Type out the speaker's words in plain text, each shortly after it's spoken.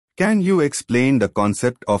Can you explain the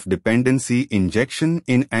concept of dependency injection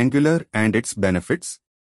in Angular and its benefits?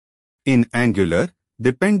 In Angular,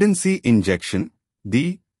 dependency injection,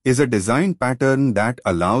 D, is a design pattern that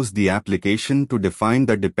allows the application to define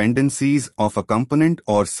the dependencies of a component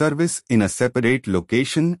or service in a separate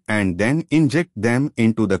location and then inject them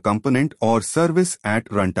into the component or service at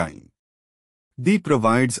runtime. D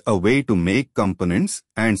provides a way to make components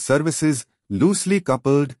and services loosely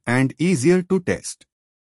coupled and easier to test.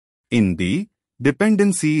 In D,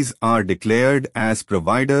 dependencies are declared as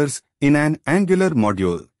providers in an Angular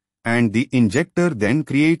module, and the injector then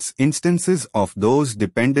creates instances of those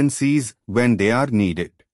dependencies when they are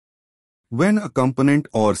needed. When a component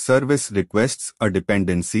or service requests a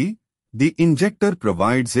dependency, the injector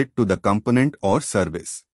provides it to the component or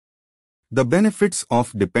service. The benefits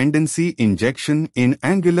of dependency injection in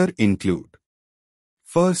Angular include: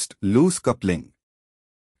 first, loose coupling.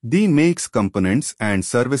 D makes components and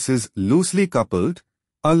services loosely coupled,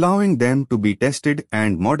 allowing them to be tested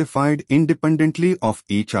and modified independently of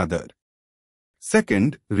each other.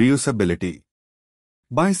 Second, reusability.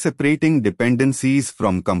 By separating dependencies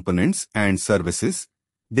from components and services,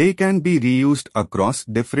 they can be reused across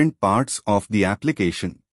different parts of the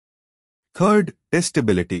application. Third,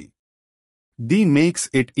 testability. D makes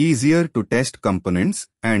it easier to test components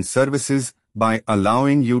and services by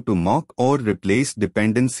allowing you to mock or replace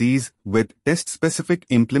dependencies with test-specific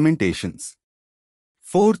implementations.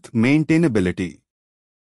 Fourth, maintainability.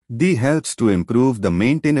 D helps to improve the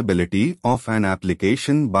maintainability of an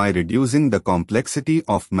application by reducing the complexity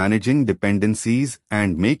of managing dependencies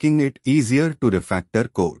and making it easier to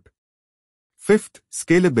refactor code. Fifth,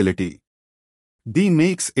 scalability. D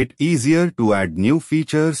makes it easier to add new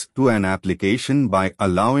features to an application by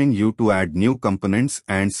allowing you to add new components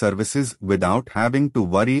and services without having to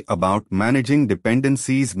worry about managing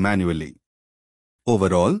dependencies manually.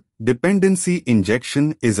 Overall, dependency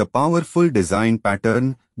injection is a powerful design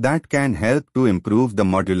pattern that can help to improve the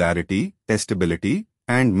modularity, testability,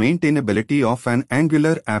 and maintainability of an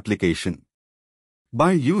Angular application.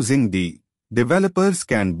 By using D, developers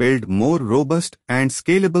can build more robust and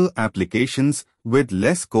scalable applications with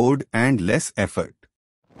less code and less effort.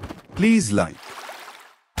 Please like,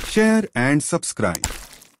 share and subscribe.